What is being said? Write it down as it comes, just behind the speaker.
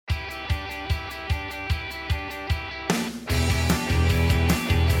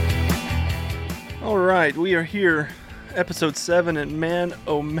right, we are here, episode 7, and man,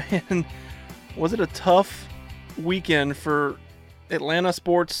 oh man, was it a tough weekend for Atlanta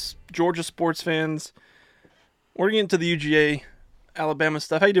sports, Georgia sports fans. We're getting into the UGA, Alabama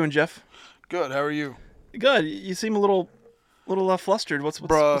stuff. How you doing, Jeff? Good. How are you? Good. You seem a little flustered. What's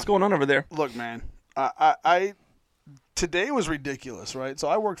going on over there? Look, man, I today was ridiculous, right? So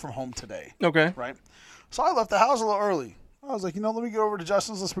I worked from home today. Okay. Right. So I left the house a little early. I was like, let me get over to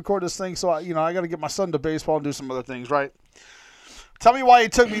Justin's. Let's record this thing. So I got to get my son to baseball and do some other things, right? Tell me why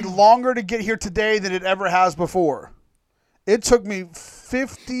it took me longer to get here today than it ever has before. It took me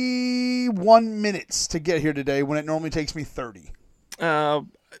 51 minutes to get here today when it normally takes me 30.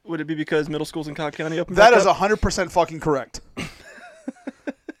 Would it be because middle schools in Cobb County open? That is 100% fucking correct.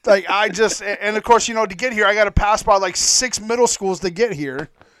 And of course, to get here, I got to pass by like 6 middle schools to get here.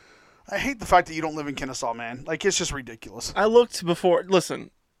 I hate the fact that you don't live in Kennesaw, man. Like, it's just ridiculous. I looked before. Listen,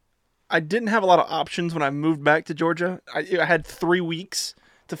 I didn't have a lot of options when I moved back to Georgia. I had 3 weeks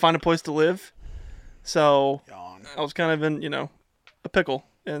to find a place to live. So I was kind of in, a pickle.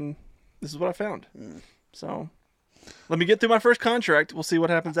 And this is what I found. So let me get through my first contract. We'll see what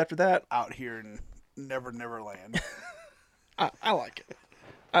happens after that. Out here in Never Land. I like it.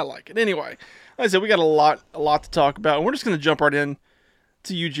 I like it. Anyway, like I said, we got a lot to talk about. And we're just going to jump right in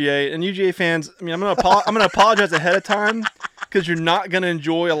to UGA. And UGA fans, I'm going to apologize ahead of time because you're not going to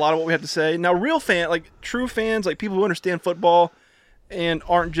enjoy a lot of what we have to say. Now, real fans, like true fans, like people who understand football and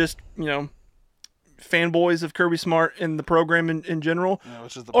aren't just, fanboys of Kirby Smart and the program in general,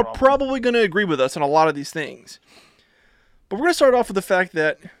 are probably going to agree with us on a lot of these things. But we're going to start off with the fact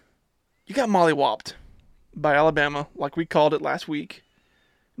that you got mollywopped by Alabama, like we called it last week.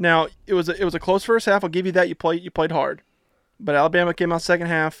 Now, it was a close first half. I'll give you that. You played hard. But Alabama came out second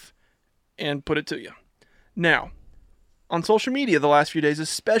half and put it to you. Now, on social media the last few days,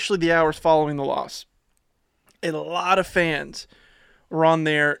 especially the hours following the loss, a lot of fans were on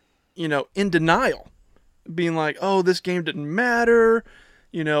there, in denial, being like, "Oh, this game didn't matter.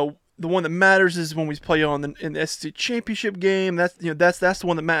 The one that matters is when we play in the SEC championship game. That's the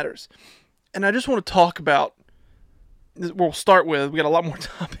one that matters." And I just want to talk about. We'll start with. We got a lot more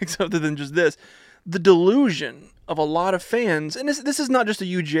topics other than just this. The delusion of a lot of fans, and this is not just a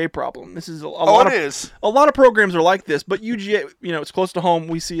UGA problem. This is a lot of programs are like this, but UGA, it's close to home.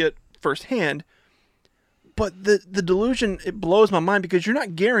 We see it firsthand. But the delusion, it blows my mind because you're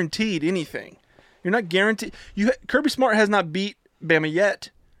not guaranteed anything. You're not guaranteed. Kirby Smart has not beat Bama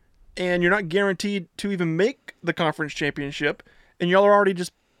yet, and you're not guaranteed to even make the conference championship. And y'all are already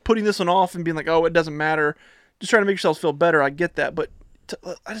just putting this one off and being like, "Oh, it doesn't matter." Just trying to make yourselves feel better. I get that, but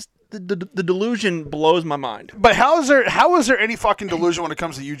the delusion blows my mind. But how is there any fucking delusion when it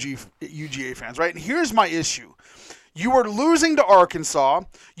comes to UGA fans, right? And here's my issue. You were losing to Arkansas,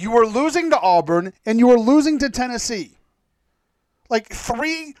 you were losing to Auburn, and you were losing to Tennessee. Like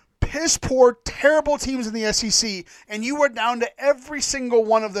 3 piss-poor, terrible teams in the SEC, and you were down to every single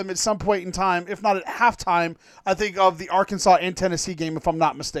one of them at some point in time, if not at halftime, I think, of the Arkansas and Tennessee game, if I'm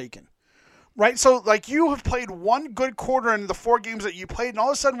not mistaken. Right, so you have played one good quarter in the 4 games that you played, and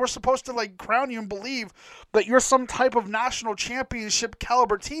all of a sudden we're supposed to crown you and believe that you're some type of national championship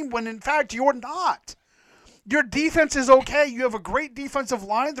caliber team when in fact you're not. Your defense is okay. You have a great defensive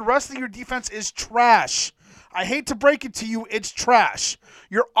line. The rest of your defense is trash. I hate to break it to you, it's trash.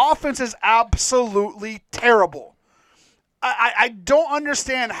 Your offense is absolutely terrible. I don't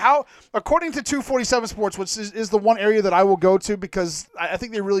understand how, according to 247 Sports, which is the one area that I will go to because I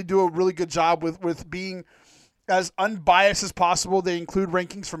think they really do a really good job with being as unbiased as possible. They include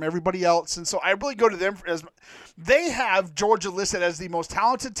rankings from everybody else. And so I really go to them as they have Georgia listed as the most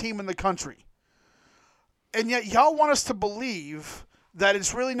talented team in the country. And yet y'all want us to believe that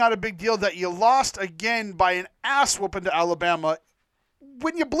it's really not a big deal that you lost again by an ass whooping to Alabama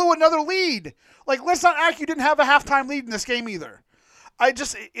when you blew another lead. Let's not act you didn't have a halftime lead in this game either.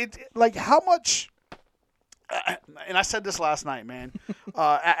 How much, and I said this last night, man,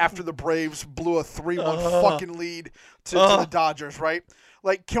 after the Braves blew a 3-1 fucking lead to the Dodgers, right?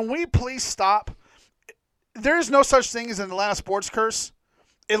 Can we please stop? There is no such thing as an Atlanta sports curse.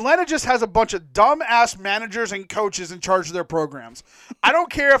 Atlanta just has a bunch of dumb-ass managers and coaches in charge of their programs. I don't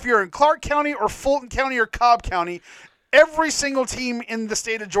care if you're in Clark County or Fulton County or Cobb County. Every single team in the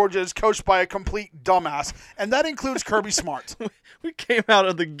state of Georgia is coached by a complete dumbass, and that includes Kirby Smart. We came out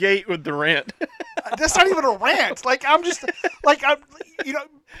of the gate with the rant. That's not even a rant.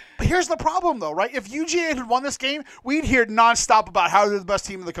 Here's the problem, though, right? If UGA had won this game, we'd hear nonstop about how they're the best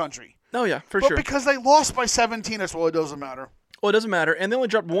team in the country. Oh, yeah, sure. But because they lost by 17, that's well, it doesn't matter. Well, it doesn't matter. And they only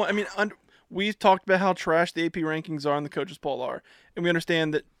dropped one. I mean, we've talked about how trash the AP rankings are and the coaches poll are. And we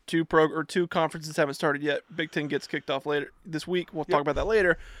understand that two conferences haven't started yet. Big Ten gets kicked off later this week. We'll talk about that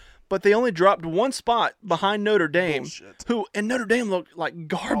later. But they only dropped one spot behind Notre Dame, and Notre Dame looked like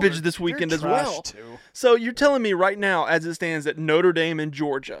garbage this weekend as well. Too. So you're telling me right now, as it stands, that Notre Dame and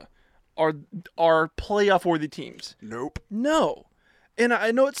Georgia are playoff-worthy teams? Nope. No. And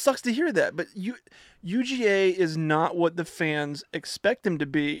I know it sucks to hear that, but UGA is not what the fans expect them to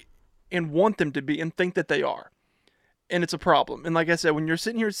be and want them to be and think that they are. And it's a problem. And like I said, when you're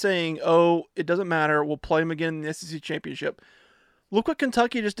sitting here saying, oh, it doesn't matter, we'll play them again in the SEC Championship, look what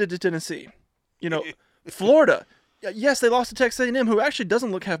Kentucky just did to Tennessee. Florida, yes, they lost to Texas A&M, who actually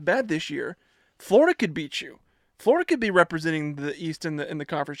doesn't look half bad this year. Florida could beat you. Florida could be representing the East in the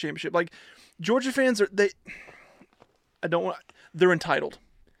conference championship. Like, Georgia fans they're entitled.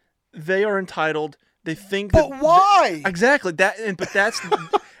 They are entitled. They think But why? Exactly. But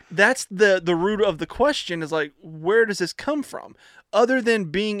that's the root of the question, is like, where does this come from? Other than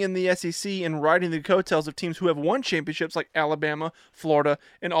being in the SEC and riding the coattails of teams who have won championships like Alabama, Florida,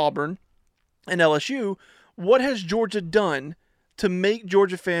 and Auburn, and LSU, what has Georgia done to make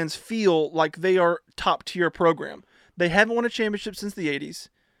Georgia fans feel like they are top-tier program? They haven't won a championship since the 80s.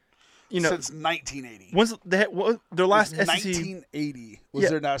 Since 1980. When's their last SEC? 1980 was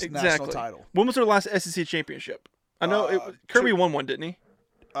their national title. When was their last SEC championship? I know Kirby won one, didn't he?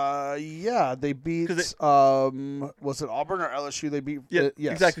 Yeah, they beat. Was it Auburn or LSU? They beat. Yeah,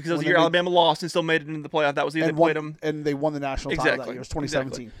 yes. Exactly. Because it was the year Alabama lost and still made it into the playoff. That was the year they played them, and they won the national title that year. It was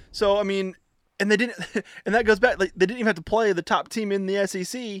 2017. Exactly. So I mean, and they didn't, and that goes back. Like, they didn't even have to play the top team in the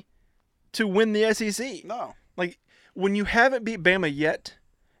SEC to win the SEC. No. Like, when you haven't beat Bama yet,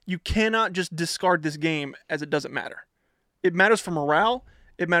 you cannot just discard this game as it doesn't matter. It matters for morale.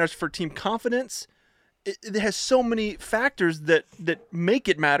 It matters for team confidence. It has so many factors that make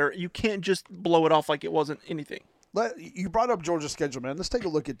it matter. You can't just blow it off like it wasn't anything. You brought up Georgia's schedule, man. Let's take a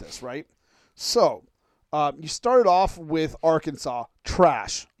look at this, right? So, you started off with Arkansas,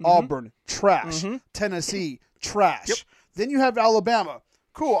 trash. Mm-hmm. Auburn, trash. Mm-hmm. Tennessee, trash. Yep. Then you have Alabama.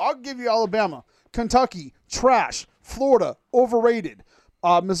 Cool, I'll give you Alabama. Kentucky, trash. Florida, overrated.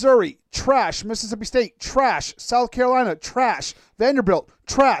 Missouri, trash. Mississippi State, trash. South Carolina, trash. Vanderbilt,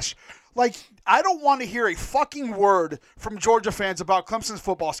 trash. Like, I don't want to hear a fucking word from Georgia fans about Clemson's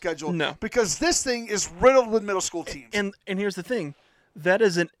football schedule. No. Because this thing is riddled with middle school teams. And here's the thing. That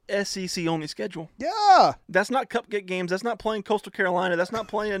is an SEC-only schedule. Yeah. That's not cupcake games. That's not playing Coastal Carolina. That's not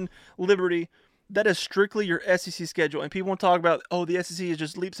playing Liberty. That is strictly your SEC schedule. And people want to talk about, the SEC is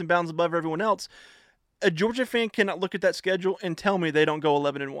just leaps and bounds above everyone else. A Georgia fan cannot look at that schedule and tell me they don't go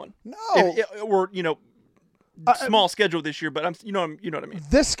 11-1. No. Small schedule this year, but you know what I mean.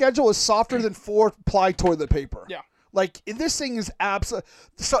 This schedule is softer than 4-ply toilet paper. Yeah. Like, this thing is absolute.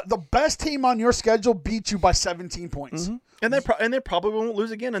 So the best team on your schedule beats you by 17 points. Mm-hmm. And they probably won't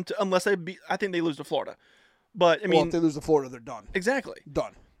lose again unless they beat. I think they lose to Florida. But I mean, if they lose to Florida, they're done. Exactly.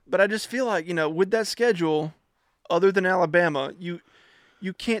 Done. But I just feel like, with that schedule, other than Alabama, you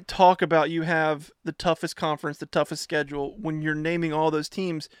can't talk about you have the toughest conference, the toughest schedule when you're naming all those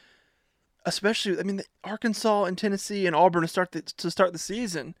teams. Especially, Arkansas and Tennessee and Auburn to start the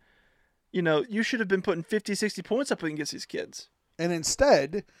season. You should have been putting 50, 60 points up against these kids. And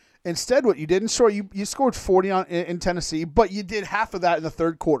instead, what you did, you scored 40 in Tennessee, but you did half of that in the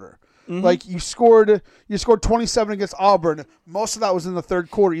third quarter. Mm-hmm. Like, you scored 27 against Auburn. Most of that was in the third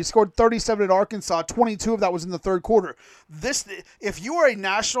quarter. You scored 37 at Arkansas. 22 of that was in the third quarter. If you are a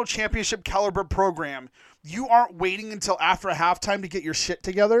national championship caliber program, you aren't waiting until after halftime to get your shit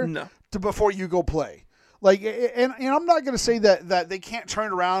together. No. Before you go play. Like, and I'm not going to say that they can't turn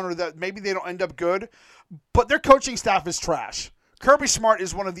it around or that maybe they don't end up good, but their coaching staff is trash. Kirby Smart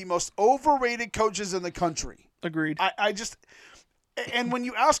is one of the most overrated coaches in the country. Agreed. And when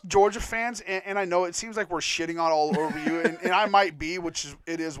you ask Georgia fans, and I know it seems like we're shitting on all over you, and I might be,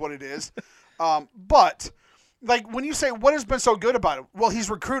 it is what it is. But, like, when you say, what has been so good about it? Well, he's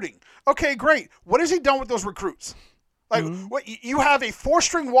recruiting. Okay, great. What has he done with those recruits? Like, what, you have a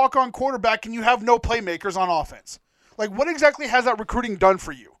 4-string walk-on quarterback and you have no playmakers on offense. Like, what exactly has that recruiting done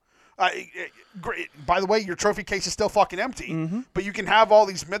for you? Great. By the way, your trophy case is still fucking empty, but you can have all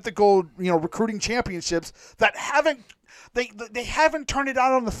these mythical, recruiting championships that haven't turned it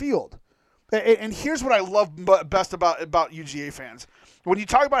out on the field. And here's what I love best about UGA fans. When you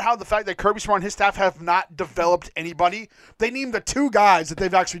talk about how the fact that Kirby Smart and his staff have not developed anybody, they named the 2 guys that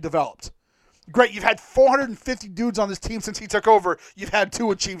they've actually developed. Great, you've had 450 dudes on this team since he took over. You've had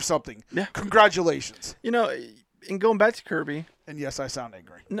 2 achieve something. Yeah. Congratulations. And going back to Kirby. And yes, I sound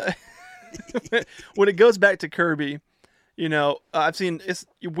angry. No, when it goes back to Kirby, I've seen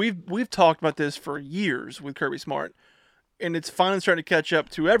we've talked about this for years with Kirby Smart. and it's finally starting to catch up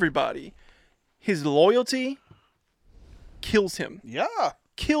to everybody. His loyalty kills him. Yeah.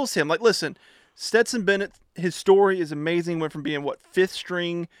 Kills him. Like, listen, Stetson Bennett, his story is amazing. Went from being, fifth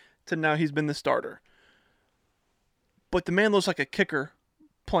string to now he's been the starter. But the man looks like a kicker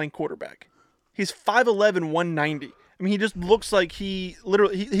playing quarterback. He's 5'11", 190. I mean, he just looks like he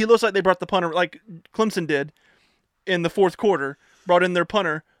looks like they brought the punter, like Clemson did in the fourth quarter, brought in their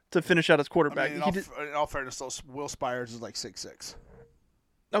punter to finish out his quarterback. I mean, in all fairness, though, Will Spires is like 6'6".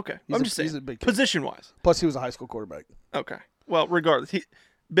 Okay. I'm just saying, he's a big kid. Position-wise. Plus, he was a high school quarterback. Okay. Well, regardless,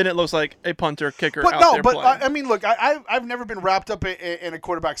 Bennett looks like a punter, kicker but out no, there but playing. I mean, look, I've never been wrapped up in a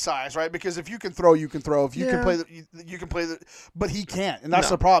quarterback size, right? Because if you can throw, you can throw. If you can play, you can play. But he can't, and that's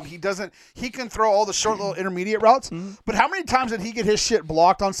the problem. He doesn't. He can throw all the short little intermediate routes. Mm-hmm. But how many times did he get his shit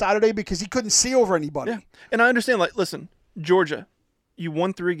blocked on Saturday because he couldn't see over anybody? Yeah, and I understand. Like, listen, Georgia, you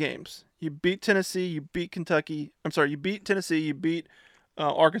won 3 games. You beat Tennessee. You beat Kentucky. I'm sorry, you beat Tennessee. You beat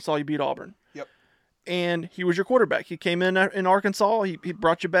Arkansas. You beat Auburn. Yep. And he was your quarterback. He came in Arkansas. He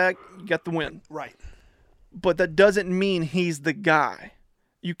brought you back. You got the win. Right. But that doesn't mean he's the guy.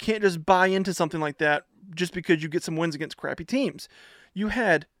 You can't just buy into something like that just because you get some wins against crappy teams. You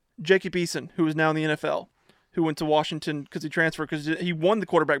had Jacob Eason, who is now in the NFL, who went to Washington because he transferred because he won the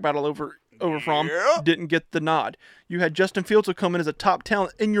quarterback battle over from, didn't get the nod. You had Justin Fields, who come in as a top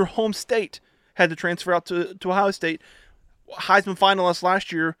talent in your home state, had to transfer out to Ohio State. Heisman finalist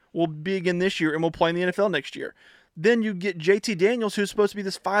last year, will be again this year, and will play in the NFL next year. Then you get JT Daniels, who's supposed to be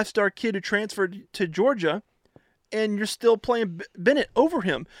this 5-star kid who transferred to Georgia, and you're still playing Bennett over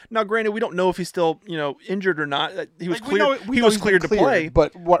him. Now, granted, we don't know if he's still injured or not. He was cleared. He was cleared to play,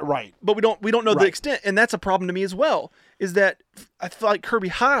 but what? Right. But we don't know the extent, and that's a problem to me as well. Is that I feel like Kirby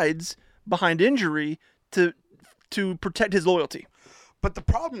hides behind injury to protect his loyalty. But the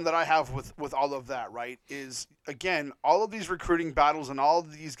problem that I have with all of that, right, is, again, all of these recruiting battles and all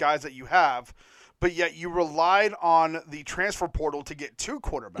of these guys that you have, but yet you relied on the transfer portal to get 2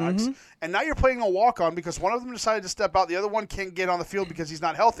 quarterbacks, mm-hmm. and now you're playing a walk-on because one of them decided to step out, the other one can't get on the field because he's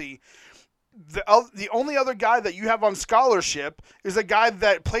not healthy. The only other guy that you have on scholarship is a guy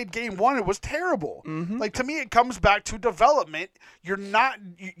that played game 1 and was terrible. Mm-hmm. Like, to me, it comes back to development. You're not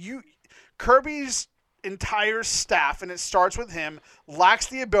Kirby's entire staff, and it starts with him, lacks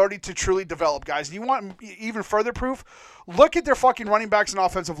the ability to truly develop guys. And you want even further proof? Look at their fucking running backs and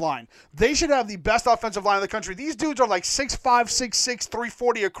offensive line. They should have the best offensive line in the country. These dudes are like 6'5", 6'6",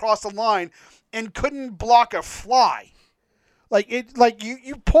 340 across the line and couldn't block a fly.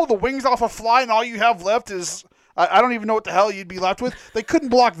 You pull the wings off a fly and all you have left is I don't even know what the hell you'd be left with. They couldn't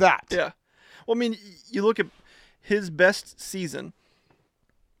block that. Yeah. Well, I mean, you look at his best season,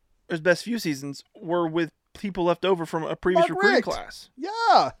 his best few seasons were with people left over from a previous recruiting class.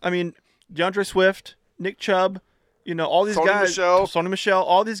 Yeah. I mean, DeAndre Swift, Nick Chubb, all these guys. Sony Michel,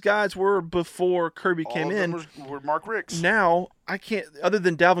 all these guys were before Kirby came in. Were Mark Ricks. Now, I can't, other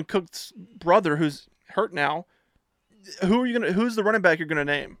than Dalvin Cook's brother, who's hurt now, who's the running back you're going to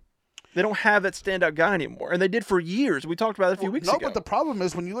name? They don't have that standout guy anymore, and they did for years. We talked about it a few weeks ago. No, but the problem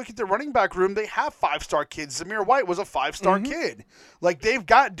is when you look at their running back room, they have 5-star kids. Zamir White was a 5-star mm-hmm. kid. Like, they've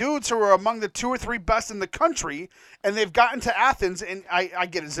got dudes who are among the 2 or 3 best in the country, and they've gotten to Athens, and I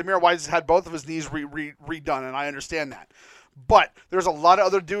get it. Zamir White has had both of his knees redone, and I understand that. But there's a lot of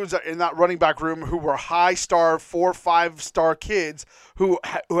other dudes in that running back room who were high-star, 4 or 5-star kids who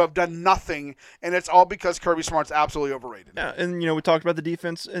have done nothing, and it's all because Kirby Smart's absolutely overrated. Yeah, and we talked about the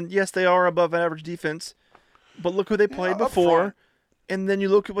defense, and yes, they are above average defense, but look who they played before, and then you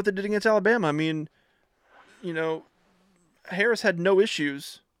look at what they did against Alabama. I mean, Harris had no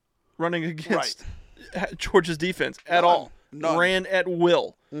issues running against Georgia's defense at all. None. Ran at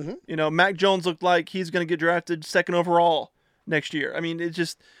will. Mm-hmm. Mac Jones looked like he's going to get drafted 2nd overall next year. I mean, it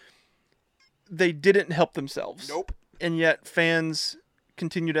just, they didn't help themselves. Nope. And yet fans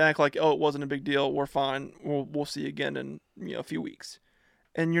continue to act like, oh, it wasn't a big deal. We're fine. We'll see you again in a few weeks.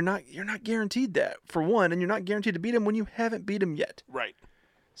 And you're not guaranteed that, for one, and you're not guaranteed to beat him when you haven't beat him yet. Right.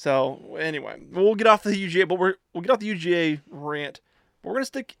 So anyway, we'll get off the UGA, but we'll get off the UGA rant. But we're going to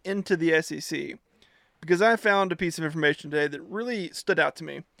stick into the SEC because I found a piece of information today that really stood out to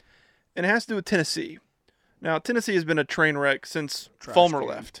me, and it has to do with Tennessee. Now, Tennessee has been a train wreck since Fulmer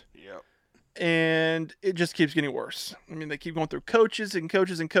left. Yep. And it just keeps getting worse. I mean, they keep going through coaches and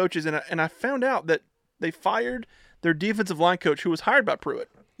coaches and coaches, and I found out that they fired their defensive line coach who was hired by Pruitt.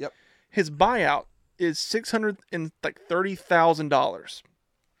 Yep. His buyout is $630,000.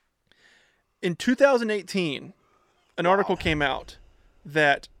 In 2018, an article came out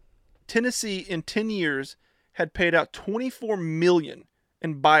that Tennessee in 10 years had paid out $24 million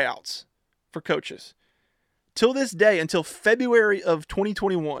in buyouts for coaches. till this day, until February of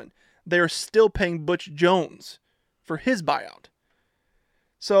 2021, they are still paying Butch Jones for his buyout.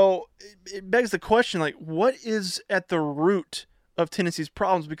 So it begs the question, like, what is at the root of Tennessee's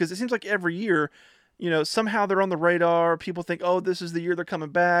problems? Because it seems like every year, somehow they're on the radar. People think, oh, this is the year they're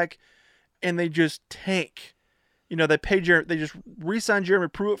coming back, and they just tank. They just re-signed Jeremy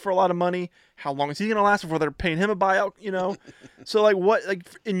Pruitt for a lot of money. How long is he going to last before they're paying him a buyout? So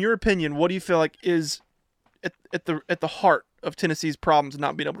in your opinion, what do you feel like is at the heart of Tennessee's problems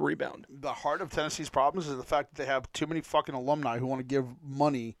not being able to rebound? The heart of Tennessee's problems is the fact that they have too many fucking alumni who want to give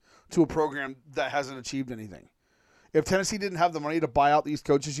money to a program that hasn't achieved anything. If Tennessee didn't have the money to buy out these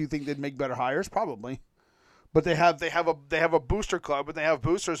coaches, you think they'd make better hires? Probably. But they have a booster club, and they have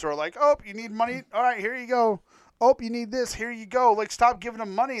boosters who are like, oh, you need money? All right, here you go. Oh, you need this? Here you go. Like, stop giving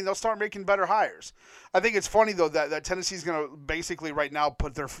them money, and they'll start making better hires. I think it's funny, though, that Tennessee's going to basically right now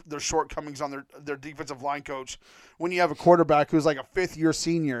put their shortcomings on their defensive line coach when you have a quarterback who's like a fifth-year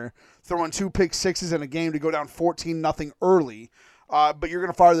senior throwing 2 pick sixes in a game to go down 14-0 early, but you're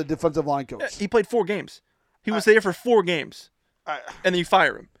going to fire the defensive line coach. Yeah, he played 4 games. He was there for 4 games, and then you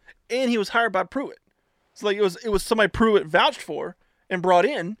fire him. And he was hired by Pruitt. So, like, it was somebody Pruitt vouched for and brought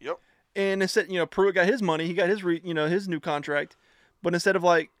in. Yep. And instead, Pruitt got his money. He got his, his new contract. But instead of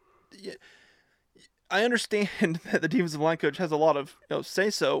I understand that the defensive line coach has a lot of say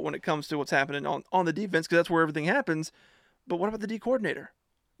so when it comes to what's happening on the defense, because that's where everything happens. But what about the D coordinator?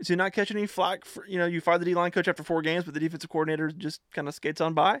 Is he not catching any flack for you fire the D line coach after 4 games, but the defensive coordinator just kind of skates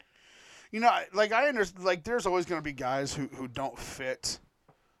on by? I understand. There's always going to be guys who don't fit,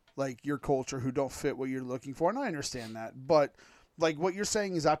 your culture, who don't fit what you're looking for, and I understand that, but. What you're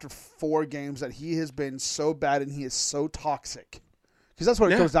saying is after 4 games that he has been so bad and he is so toxic. Because that's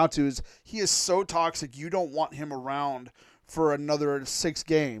what it comes down to is he is so toxic you don't want him around for another 6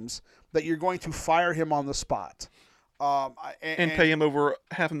 games that you're going to fire him on the spot. And pay him over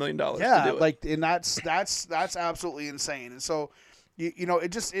 $500,000 to do it. And that's absolutely insane. And so,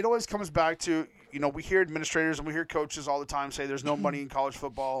 it always comes back to, we hear administrators and we hear coaches all the time say there's no money in college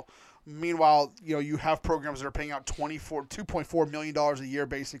football. Meanwhile, you have programs that are paying out $2.4 million a year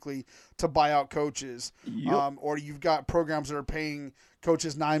basically to buy out coaches. Yep. Or you've got programs that are paying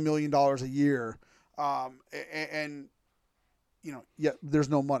coaches $9 million a year. There's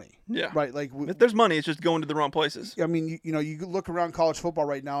no money. Yeah. Right. If there's money, it's just going to the wrong places. I mean, you look around college football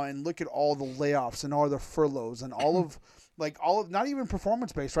right now and look at all the layoffs and all the furloughs and all of not even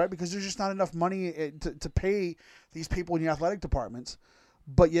performance based, right? Because there's just not enough money to pay these people in the athletic departments.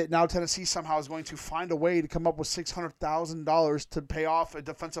 But yet now Tennessee somehow is going to find a way to come up with $600,000 to pay off a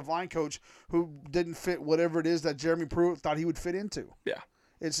defensive line coach who didn't fit whatever it is that Jeremy Pruitt thought he would fit into. Yeah.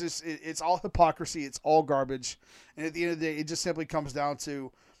 It's just it's all hypocrisy. It's all garbage. And at the end of the day, it just simply comes down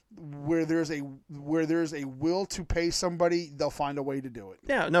to where there's a will to pay somebody, they'll find a way to do it.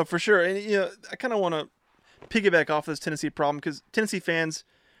 Yeah, no, for sure. And I kind of want to piggyback off this Tennessee problem because Tennessee fans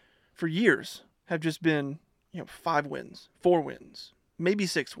for years have just been 5 wins, 4 wins. Maybe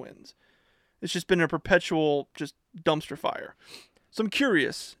 6 wins. It's just been a perpetual just dumpster fire. So I'm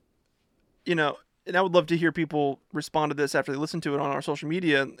curious, and I would love to hear people respond to this after they listen to it on our social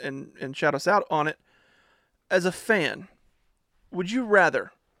media and shout us out on it. As a fan, would you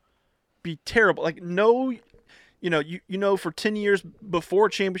rather be terrible? For 10 years before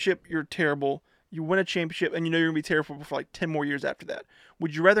a championship, you're terrible. You win a championship, and you're going to be terrible for 10 more years after that.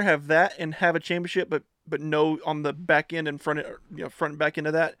 Would you rather have that and have a championship, but no on the back end and front and back end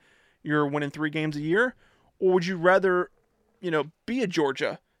of that, you're winning 3 games a year? Or would you rather, be a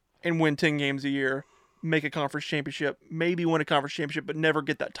Georgia and win 10 games a year, make a conference championship, maybe win a conference championship, but never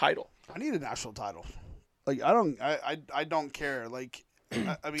get that title? I need a national title. I don't care. I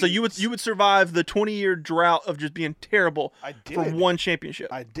mean, so you would survive the 20-year drought of just being terrible for 1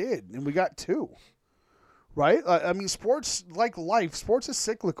 championship. I did, and we got 2. Right? I mean, sports, like life, sports is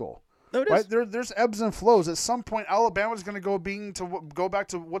cyclical. No, it right? is. There's ebbs and flows. At some point, Alabama's going to go back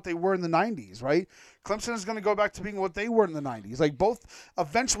to what they were in the 90s, right? Clemson is going to go back to being what they were in the 90s.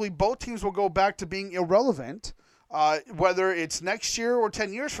 Eventually, both teams will go back to being irrelevant. Whether it's next year or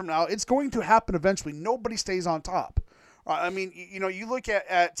 10 years from now, it's going to happen eventually. Nobody stays on top. You look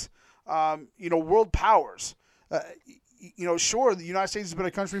at world powers. Sure, the United States has been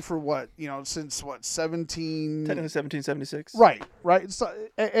a country for since 1776. Right. So,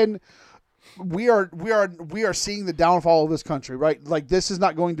 and we are seeing the downfall of this country, right? This is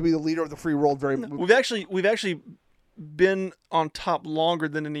not going to be the leader of the free world very much. We've actually been on top longer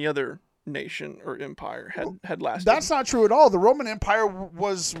than any other nation or empire had lasted. That's not true at all. The Roman Empire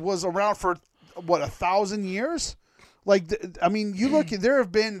was around for 1,000 years. Like, I mean, you look. There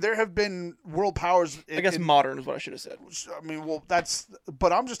have been world powers. I guess modern is what I should have said. I mean, well, that's.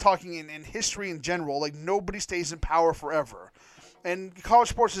 But I'm just talking in history in general. Like, nobody stays in power forever, and college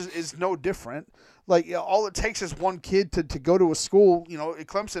sports is no different. Like, all it takes is one kid to go to a school. You know, at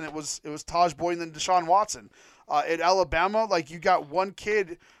Clemson, it was Taj Boyd and then Deshaun Watson. At Alabama, like, you got one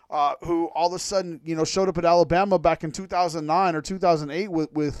kid who all of a sudden, you know, showed up at Alabama back in 2009 or 2008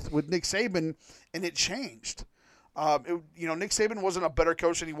 with Nick Saban, and it changed. You know, Nick Saban wasn't a better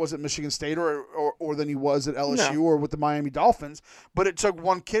coach than he was at Michigan State or than he was at LSU or with the Miami Dolphins. But it took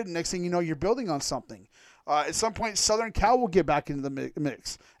one kid, and next thing you know, you're building on something. At some point, Southern Cal will get back into the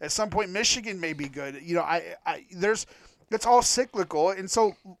mix. At some point, Michigan may be good. You know, it's all cyclical. And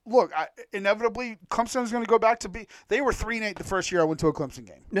so, look, inevitably, Clemson is going to go back to be. They were 3-8 the first year I went to a Clemson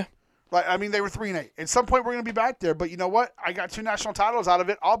game. Yeah. Like, I mean, they were 3-8. At some point, we're going to be back there. But you know what? I got 2 national titles out of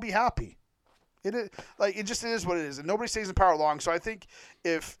it. I'll be happy. It is like it is what it is, and nobody stays in power long. So I think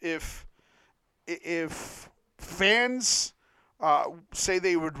if fans say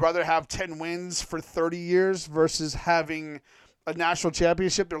they would rather have 10 wins for 30 years versus having a national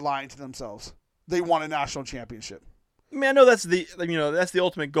championship, they're lying to themselves. They want a national championship. I mean, I know that's the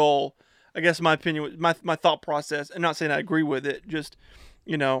ultimate goal. I guess my opinion, my thought process. I'm not saying I agree with it. Just,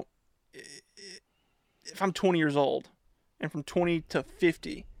 you know, if I'm 20 years old and from 20 to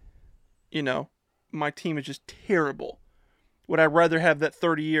 50. You know, my team is just terrible. Would I rather have that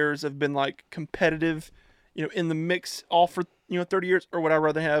 30 years of been like competitive, you know, in the mix all for, 30 years, or would I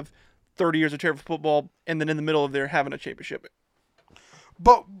rather have 30 years of terrible football and then in the middle of there having a championship?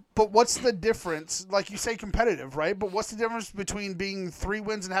 But what's the difference? Like you say, competitive, right? But what's the difference between being 3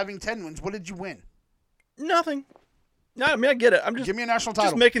 wins and having 10 wins? What did you win? Nothing. No, I mean, I get it. I'm just give me a national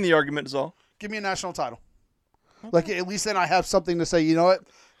title. Just making the argument is all. Give me a national title. Okay. Like at least then I have something to say. You know what?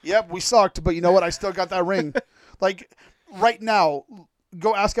 Yep, we sucked, but you know what? I still got that ring. Like right now,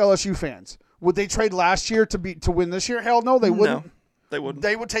 go ask LSU fans. Would they trade last year to win this year? Hell no, they wouldn't. No, they wouldn't.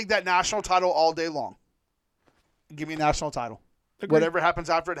 They would take that national title all day long. Give me a national title. Agreed. Whatever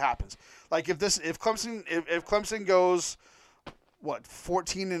happens after it happens. Like if Clemson goes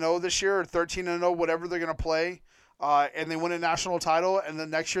 14-0 this year or 13-0, whatever they're gonna play, and they win a national title, and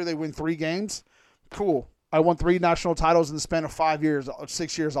then next year they win 3 games, cool. I won 3 national titles in the span of 5 years,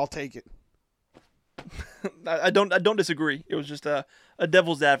 6 years. I'll take it. I don't disagree. It was just a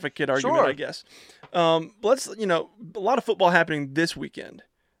devil's advocate argument, sure. I guess. Let's a lot of football happening this weekend,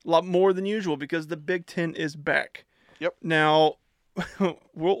 a lot more than usual because the Big Ten is back. Yep. Now,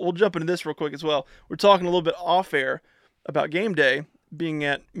 we'll jump into this real quick as well. We're talking a little bit off air about game day being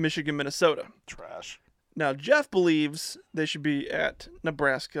at Michigan, Minnesota. Trash. Now, Jeff believes they should be at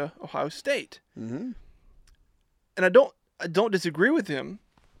Nebraska, Ohio State. Mm-hmm. And I don't disagree with him,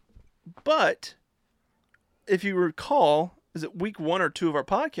 but if you recall, is it week 1 or 2 of our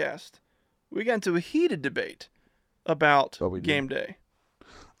podcast, we got into a heated debate about game day.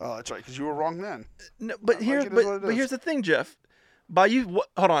 Oh, that's right, because you were wrong then. No, but here's the thing, Jeff. Hold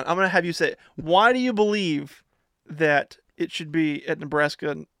on, I'm going to have you say it. Why do you believe that it should be at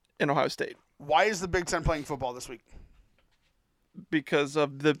Nebraska and Ohio State? Why is the Big Ten playing football this week? Because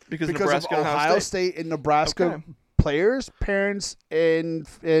Nebraska of Ohio State and Nebraska players, parents, and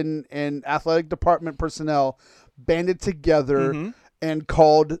athletic department personnel banded together and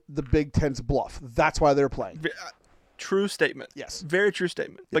called the Big Ten's bluff. That's why they're playing. True statement. Yes. Very true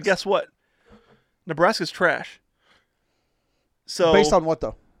statement. Yes. But guess what? Nebraska's trash. So based on what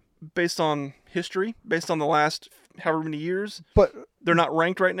though? Based on history, based on the last however many years. But they're not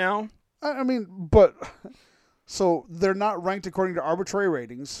ranked right now. I mean, but so they're not ranked according to arbitrary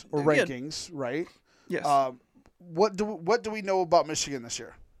ratings or rankings, right? Yes. What do we know about Michigan this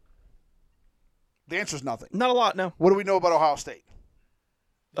year? The answer is nothing. Not a lot, no. What do we know about Ohio State?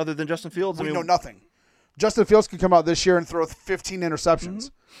 Other than Justin Fields? We know nothing. Justin Fields could come out this year and throw 15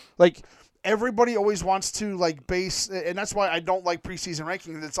 interceptions. Like, everybody always wants to, base, and that's why I don't like preseason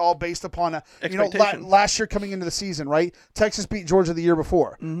rankings. It's all based upon, last year coming into the season, right? Texas beat Georgia the year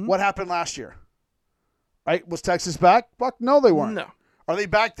before. Mm-hmm. What happened last year? Right? Was Texas back? Fuck, no, they weren't. No. Are they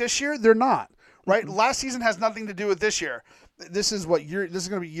back this year? They're not. Right? Mm-hmm. Last season has nothing to do with this year. This is going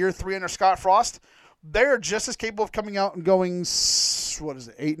to be year 3 under Scott Frost. They're just as capable of coming out and going,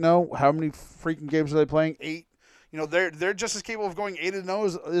 8-0? How many freaking games are they playing? 8. They're just as capable of going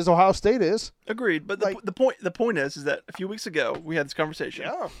 8-0 as Ohio State is. Agreed. But the point is that a few weeks ago we had this conversation.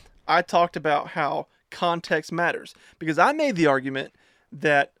 Yeah. I talked about how context matters because I made the argument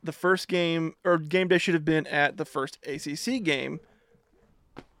that the first game or game day should have been at the first ACC game,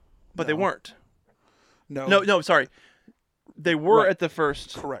 but they weren't. No, sorry. They were Right. at the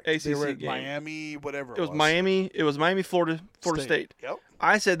first Correct. ACC they were at game. Miami, whatever. It was Miami. It was Miami, Florida State. Yep.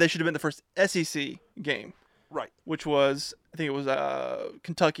 I said they should have been the first SEC game, Right. which was I think it was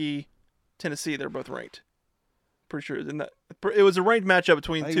Kentucky, Tennessee. They're both ranked. Pretty sure it was a ranked matchup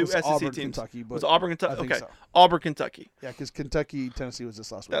between I think two it was SEC Auburn, teams. Kentucky, It but was Auburn, Kentucky. I think Okay, so. Auburn, Kentucky. Yeah, because Kentucky, Tennessee was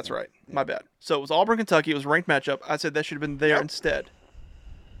this last week. That's right. Yeah. My bad. So it was Auburn, Kentucky. It was a ranked matchup. I said that should have been there Yep. instead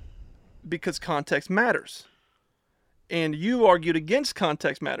because context matters. And you argued against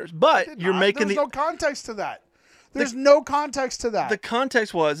context matters, but you're making There's no context to that. There's no context to that. the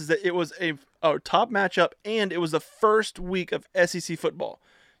context was that it was a top matchup and it was the first week of SEC football.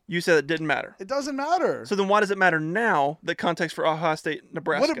 You said it didn't matter. It doesn't matter. So then why does it matter now that context for Ohio State,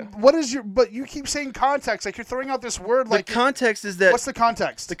 Nebraska? What is your? But you keep saying context, like you're throwing out this word. The Like context is that what's the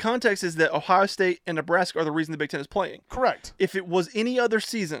context? the context is that Ohio State and Nebraska are the reason the Big Ten is playing. Correct. If it was any other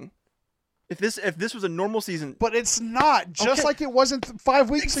season, if this was a normal season, But it's not. Just Okay. like it wasn't 5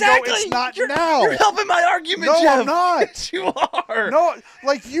 weeks exactly, ago. It's not you're, now. You're helping my argument, No, Jeff. I'm not. Yes, you are. No,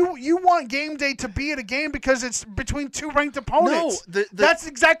 like you want game day to be at a game because it's between two ranked opponents. No, that's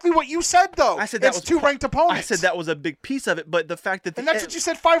exactly what you said, though. I said that it's was two ranked opponents. I said that was a big piece of it, but the fact that and that's what you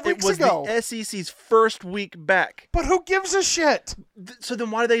said 5 it weeks was ago. the SEC's first week back. But who gives a shit? So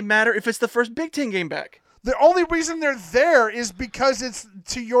then why do they matter if it's the first Big Ten game back? The only reason they're there is because it's,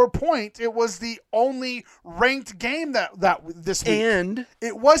 to your point, it was the only ranked game that this week. And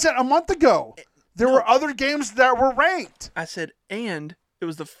It wasn't a month ago. There were other games that were ranked. I said, and it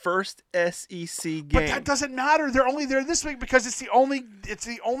was the first SEC game. But that doesn't matter. They're only there this week because it's the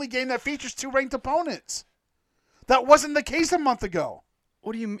only game that features two ranked opponents. That wasn't the case a month ago.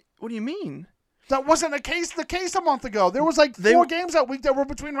 What do you mean? That wasn't the case a month ago. There was like four games that week that were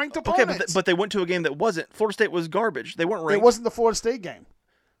between ranked opponents. Okay, but they went to a game that wasn't. Florida State was garbage. They weren't ranked. It wasn't the Florida State game.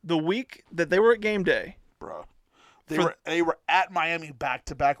 The week that they were at game day. Bro. They were at Miami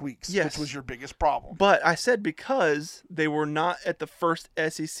back-to-back weeks, Yes. which was your biggest problem. But I said because they were not at the first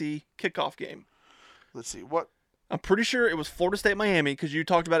SEC kickoff game. Let's see. What? I'm pretty sure it was Florida State Miami because you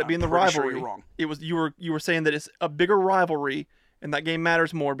talked about it being the pretty sure rivalry. you're wrong. It was you were saying that it's a bigger rivalry and that game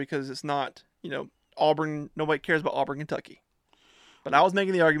matters more because it's not, Auburn, nobody cares about Auburn, Kentucky. But I was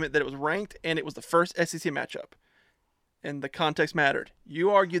making the argument that it was ranked and it was the first SEC matchup. And the context mattered.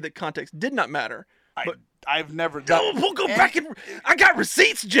 You argued that context did not matter. But I've never done. we'll go back and I got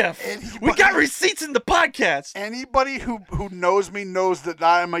receipts, Jeff. We got receipts in the podcast. Anybody who knows me knows that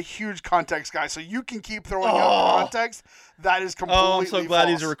I'm a huge context guy. So you can keep throwing out context. That is completely Oh, I'm so glad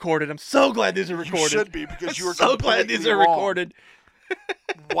false. these are recorded. I'm so glad these are recorded. You should be because you are so glad these are wrong. recorded.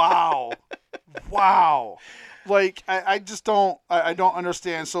 Wow. Like I just don't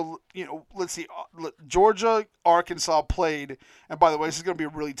understand. So let's see. Georgia, Arkansas played, and by the way, this is going to be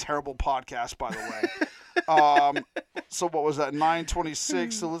a really terrible podcast. By the way, so what was that?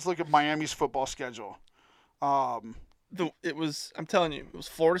 9:26. So let's look at Miami's football schedule. I'm telling you, it was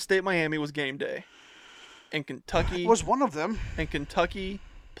Florida State Miami was game day, and Kentucky was one of them. And Kentucky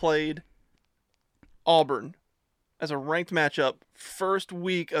played Auburn as a ranked matchup, first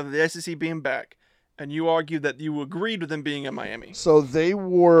week of the SEC being back. And you argued that you agreed with them being in Miami. So they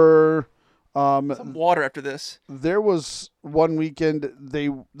were. Some water after this. There was one weekend.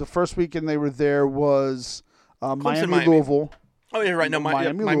 The first weekend they were there was Miami, Louisville. Oh yeah, right. No,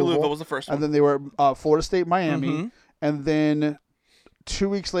 Miami Louisville was the first one. And then they were Florida State, Miami, and then 2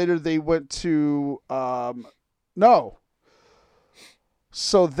 weeks later they went to no.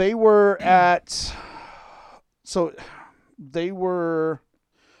 So they were at. So they were.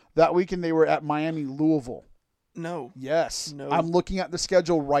 That weekend they were at Miami, Louisville. No. Yes. No. I'm looking at the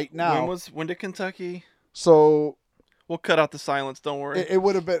schedule right now. When did Kentucky? So we'll cut out the silence. Don't worry. It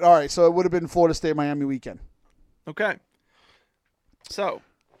would have been all right. So it would have been Florida State, Miami weekend. Okay. So.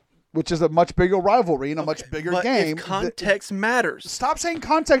 Which is a much bigger rivalry and a much bigger game. If context matters. Stop saying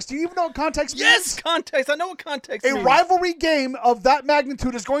context. Do you even know what context means? Yes, context. I know what context means. A rivalry game of that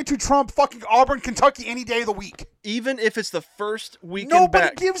magnitude is going to trump fucking Auburn, Kentucky any day of the week. Even if it's the first weekend Nobody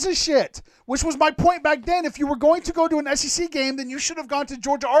back. gives a shit. Which was my point back then. If you were going to go to an SEC game, then you should have gone to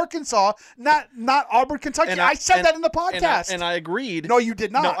Georgia, Arkansas, not Auburn, Kentucky. I said that in the podcast. And I agreed. No, you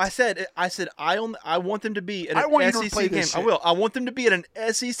did not. No, I said I want them to be at I want an you to SEC play game. this I shit. will. I want them to be at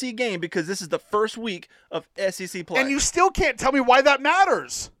an SEC game because this is the first week of SEC play. And you still can't tell me why that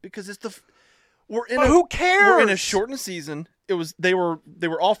matters. Because it's who cares? We're in a shortened season. They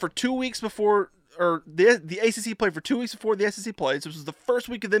were all for 2 weeks before, or the ACC played for 2 weeks before the SEC plays. This was the first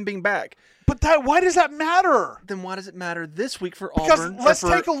week of them being back. But why does that matter? Then why does it matter this week for because Auburn? Let's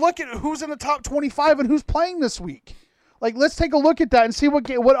take a look at who's in the top 25 and who's playing this week. Like, let's take a look at that and see what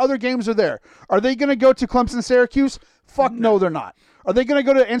other games are there. Are they going to go to Clemson, Syracuse? Fuck no, they're not. Are they going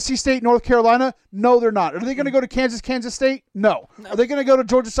to go to NC State, North Carolina? No, they're not. Are they going to go to Kansas, Kansas State? No. Are they going to go to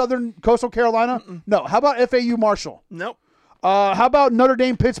Georgia Southern, Coastal Carolina? No. How about FAU, Marshall? Nope. How about Notre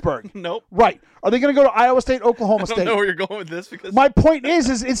Dame, Pittsburgh? Nope. Right. Are they going to go to Iowa State, Oklahoma State? I don't know where you're going with this because my point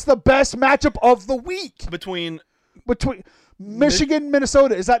is it's the best matchup of the week between Michigan,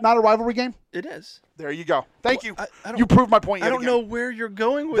 Minnesota. Is that not a rivalry game? It is. There you go. Thank you. I You proved my point. I don't know where you're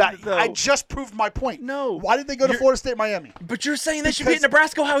going with it, though. I just proved my point. No. Why did they go to Florida State, Miami? But you're saying they should be at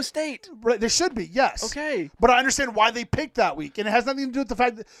Nebraska, Ohio State. They should be, yes. Okay. But I understand why they picked that week, and it has nothing to do with the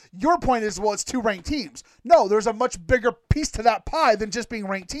fact that your point is, well, it's 2 ranked teams. No, there's a much bigger piece to that pie than just being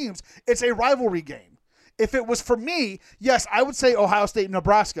ranked teams. It's a rivalry game. If it was for me, yes, I would say Ohio State and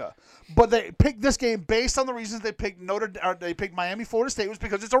Nebraska. But they picked this game based on the reasons they picked Miami, Florida State was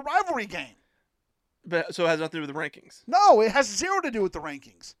because it's a rivalry game. But so it has nothing to do with the rankings. No, it has zero to do with the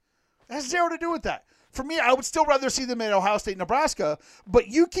rankings. It has zero to do with that. For me, I would still rather see them at Ohio State, Nebraska. But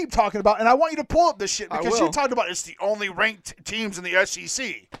you keep talking about, and I want you to pull up this shit because you talked about it's the only ranked teams in the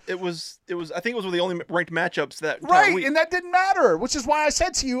SEC. It was. I think it was one of the only ranked matchups that right, and that didn't matter, which is why I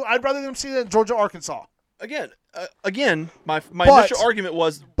said to you, I'd rather them see that Georgia, Arkansas. Again, my initial argument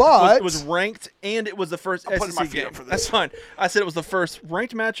was it was ranked and it was the first SEC game. That's fine. I said it was the first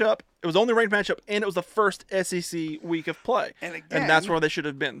ranked matchup. It was the only ranked matchup, and it was the first SEC week of play. And that's where they should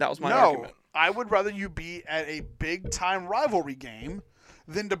have been. That was my argument. I would rather you be at a big-time rivalry game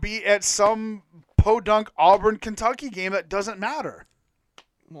than to be at some podunk Auburn, Kentucky game that doesn't matter.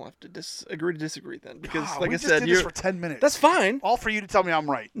 We'll have to agree to disagree then, because like I said, you're for 10 minutes. That's fine. All for you to tell me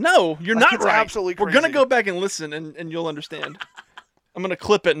I'm right. No, you're not right. Absolutely crazy. We're gonna go back and listen, and you'll understand. I'm gonna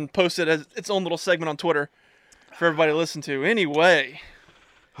clip it and post it as its own little segment on Twitter for everybody to listen to. Anyway,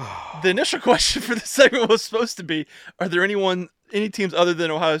 the initial question for this segment was supposed to be: are there any teams other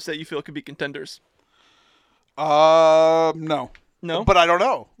than Ohio State you feel could be contenders? No. But I don't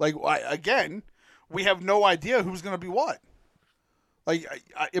know. Like again, we have no idea who's gonna be what. Like,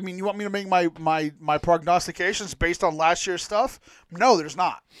 I mean, you want me to make my prognostications based on last year's stuff? No, there's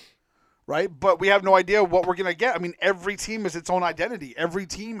not. Right? But we have no idea what we're going to get. I mean, every team has its own identity. Every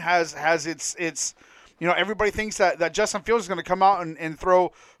team has its everybody thinks that Justin Fields is going to come out and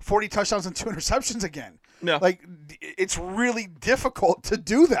throw 40 touchdowns and 2 interceptions again. Yeah. Like, it's really difficult to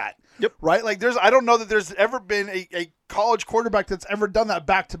do that. Yep. Right? Like, I don't know that there's ever been a college quarterback that's ever done that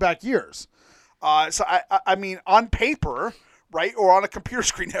back-to-back years. So, I mean, on paper, right, or on a computer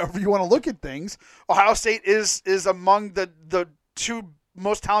screen, however you want to look at things, Ohio State is among the 2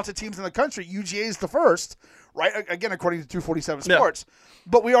 most talented teams in the country. UGA is the first, right? Again, according to 247 Sports. Yeah.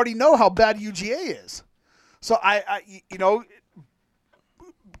 But we already know how bad UGA is. So,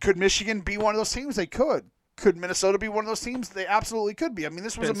 could Michigan be one of those teams? They could. Could Minnesota be one of those teams? They absolutely could be. I mean,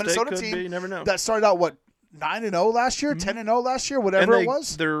 this was a Minnesota team that started out, 9-0 last year, 10-0 last year, whatever it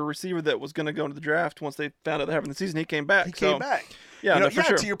was. Their receiver that was going to go into the draft once they found out they're having the season, he came back. He came back. Yeah, for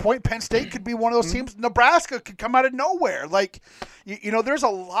sure. To your point, Penn State could be one of those teams. Nebraska could come out of nowhere. Like, there's a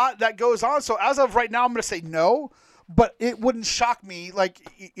lot that goes on. So as of right now, I'm going to say no. But it wouldn't shock me,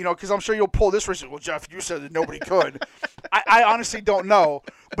 because I'm sure you'll pull this reason. Well, Jeff, you said that nobody could. I honestly don't know.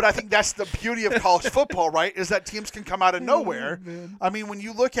 But I think that's the beauty of college football, right? Is that teams can come out of nowhere. I mean, when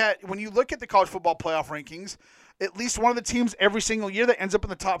you look at the college football playoff rankings, at least one of the teams every single year that ends up in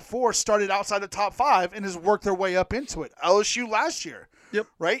the top 4 started outside the top 5 and has worked their way up into it. LSU last year. Yep.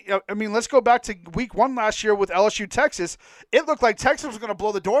 Right? I mean, let's go back to week 1 last year with LSU Texas. It looked like Texas was going to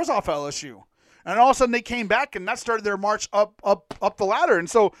blow the doors off LSU. And all of a sudden they came back, and that started their march up the ladder. And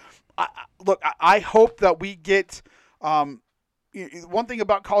so, I hope that we get one thing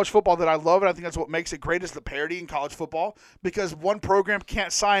about college football that I love, and I think that's what makes it great, is the parity in college football, because one program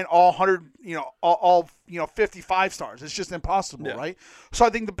can't sign all 100, all 55 stars. It's just impossible, right? So I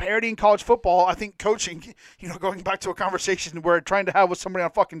think the parity in college football, I think coaching, going back to a conversation we're trying to have with somebody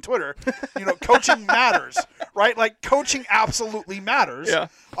on fucking Twitter, coaching matters, right? Like, coaching absolutely matters. Yeah.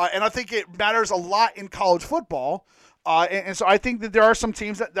 And I think it matters a lot in college football. And so I think that there are some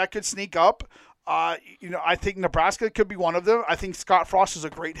teams that could sneak up. I think Nebraska could be one of them. I think Scott Frost is a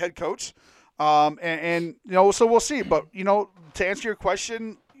great head coach. So we'll see. But, to answer your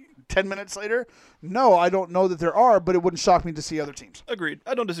question 10 minutes later, no, I don't know that there are, but it wouldn't shock me to see other teams. Agreed.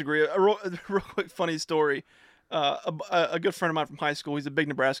 I don't disagree. A real quick funny story. A good friend of mine from high school, he's a big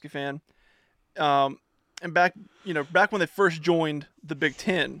Nebraska fan. And back when they first joined the Big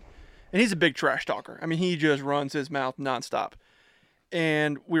Ten, and he's a big trash talker. I mean, he just runs his mouth nonstop.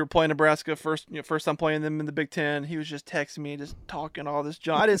 And we were playing Nebraska first time playing them in the Big Ten. He was just texting me, just talking all this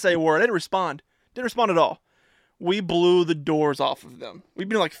junk. I didn't say a word. I didn't respond. Didn't respond at all. we blew the doors off of them. We've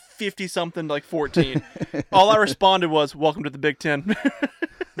been like 50-something, like 14. All I responded was, welcome to the Big Ten.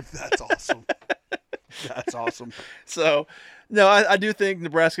 That's awesome. That's awesome. So, no, I do think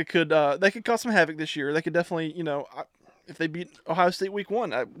Nebraska could cause some havoc this year. They could definitely, if they beat Ohio State week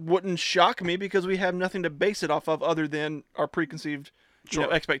 1, it wouldn't shock me because we have nothing to base it off of other than our preconceived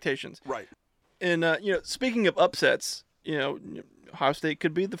expectations. Right. And, speaking of upsets, Ohio State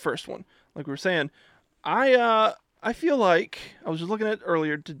could be the first one. Like we were saying, I feel like, I was just looking at it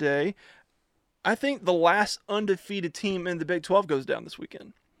earlier today, I think the last undefeated team in the Big 12 goes down this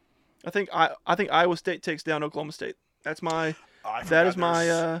weekend. I think Iowa State takes down Oklahoma State. That's my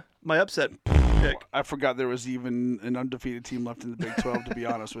my upset pick. I forgot there was even an undefeated team left in the Big 12. To be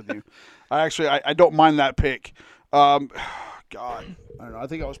honest with you, I don't mind that pick. God, I don't know. I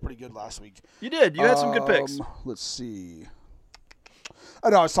think I was pretty good last week. You did. You had some good picks. Let's see. I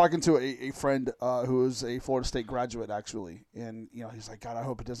know. I was talking to a friend who is a Florida State graduate, actually. And, he's like, God, I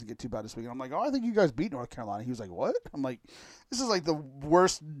hope it doesn't get too bad this week. And I'm like, I think you guys beat North Carolina. He was like, what? I'm like, this is like the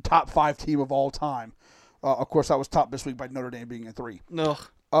worst top 5 team of all time. Of course, I was topped this week by Notre Dame being a 3. No.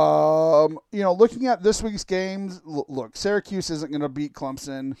 Looking at this week's games, look, Syracuse isn't going to beat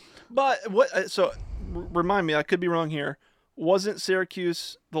Clemson. But remind me, I could be wrong here. Wasn't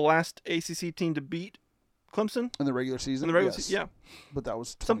Syracuse the last ACC team to beat Clemson in the regular season? In the regular season, yeah. But that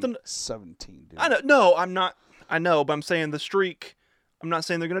was 2017, dude. I know. No, I'm not. I know, but I'm saying the streak. I'm not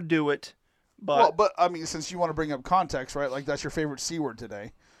saying they're going to do it. But I mean, since you want to bring up context, right? Like that's your favorite C word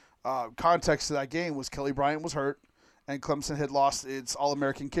today. Context to that game was Kelly Bryant was hurt, and Clemson had lost its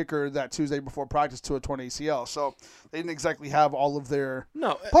All-American kicker that Tuesday before practice to a torn ACL. So they didn't exactly have all of their.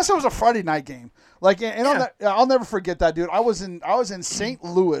 No. Plus, it was a Friday night game. Like, and I'll never forget that, dude. I was in St.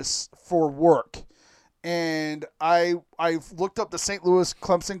 Louis for work. And I looked up the St. Louis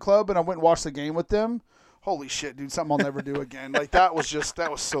Clemson Club, and I went and watched the game with them. Holy shit, dude! Something I'll never do again. Like that was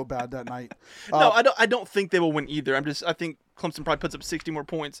so bad that night. No, I don't think they will win either. I think Clemson probably puts up 60 more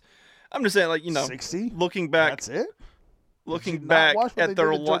points. I'm just saying, 60. Looking back, that's it. Looking back at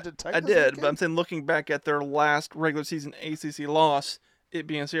their I did, but I'm saying looking back at their last regular season ACC loss, it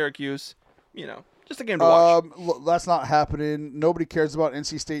being Syracuse, just a game to watch. That's not happening. Nobody cares about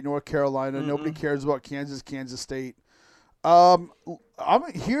NC State, North Carolina. Mm-hmm. Nobody cares about Kansas State.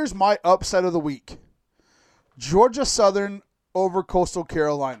 Here's my upset of the week. Georgia Southern over Coastal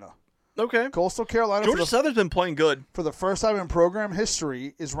Carolina. Okay. Coastal Carolina. Georgia Southern's been playing good. For the first time in program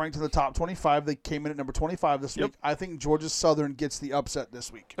history, is ranked in the top 25. They came in at number 25 this week. I think Georgia Southern gets the upset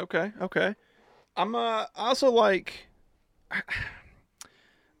this week. Okay. I'm also like...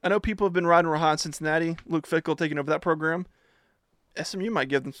 I know people have been riding real high in Cincinnati. Luke Fickell taking over that program. SMU might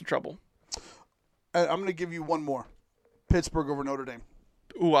give them some trouble. I'm going to give you one more. Pittsburgh over Notre Dame.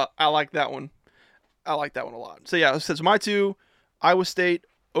 Ooh, I like that one. I like that one a lot. So, yeah, so my two, Iowa State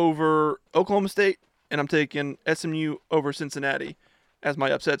over Oklahoma State, and I'm taking SMU over Cincinnati as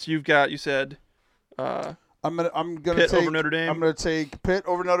my upsets. You said I'm gonna Pitt take over Notre Dame. I'm gonna take Pitt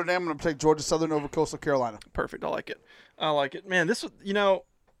over Notre Dame. I'm gonna take Georgia Southern over Coastal Carolina. Perfect. I like it. Man, this was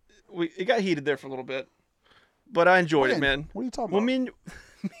it got heated there for a little bit, but I enjoyed it, man. What are you talking about? Well, me and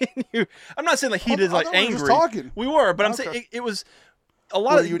you. I'm not saying like heated, like angry. We were just talking. We were, but I'm saying it was a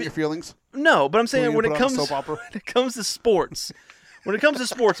lot of you and your feelings. No, but I'm saying when it comes to sports,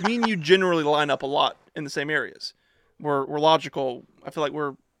 me and you generally line up a lot in the same areas. We're logical. I feel like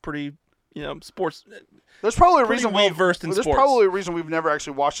we're pretty, sports. There's probably a reason well versed in sports. There's probably a reason we've never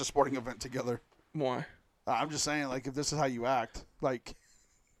actually watched a sporting event together. Why? I'm just saying, like, if this is how you act, like.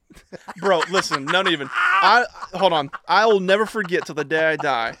 Bro, listen, hold on. I will never forget till the day I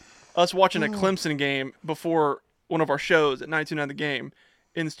die, us watching a Clemson game before one of our shows at 92.9 The Game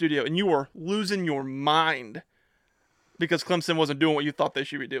in the studio, and you were losing your mind because Clemson wasn't doing what you thought they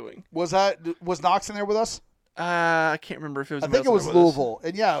should be doing. Was Knox in there with us? I can't remember if it was. I think it was Louisville,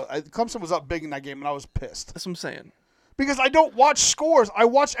 and Clemson was up big in that game, and I was pissed. That's what I'm saying. Because I don't watch scores, I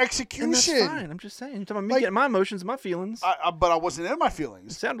watch execution. And that's fine. I'm just saying. You're talking about me getting my emotions and my feelings. But I wasn't in my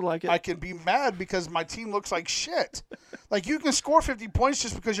feelings. It sounded like it. I can be mad because my team looks like shit. Like, you can score 50 points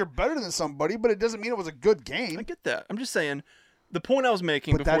just because you're better than somebody, but it doesn't mean it was a good game. I get that. I'm just saying, the point I was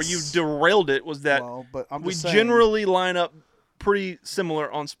making before you derailed it was that we generally line up pretty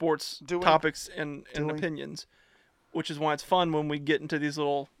similar on sports topics and opinions, which is why it's fun when we get into these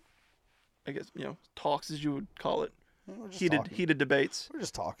little, I guess, talks, as you would call it. Heated debates. We're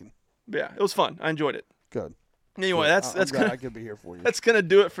just talking. Yeah, it was fun. I enjoyed it. Good. Anyway, that's I could be here for you. That's gonna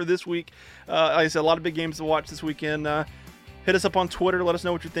do it for this week. Like I said, a lot of big games to watch this weekend. Hit us up on Twitter. Let us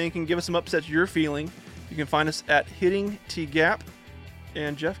know what you're thinking. Give us some upsets you're feeling. You can find us at Hitting T Gap.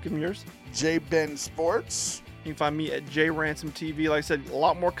 And Jeff, give me yours. J Ben Sports. You can find me at JRansomTV. Like I said, a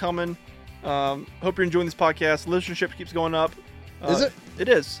lot more coming. Hope you're enjoying this podcast. Listenership keeps going up. Is it? It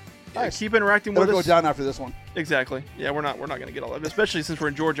is. Nice. Keep interacting with us. It'll go down after this one. Exactly. Yeah, we're not going to get all that, especially since we're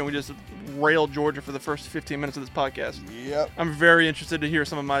in Georgia and we just railed Georgia for the first 15 minutes of this podcast. Yep. I'm very interested to hear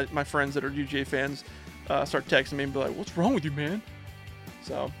some of my friends that are UGA fans start texting me and be like, "What's wrong with you, man?"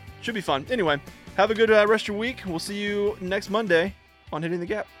 So, should be fun. Anyway, have a good rest of your week. We'll see you next Monday on Hitting the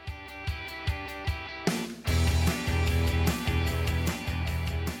Gap.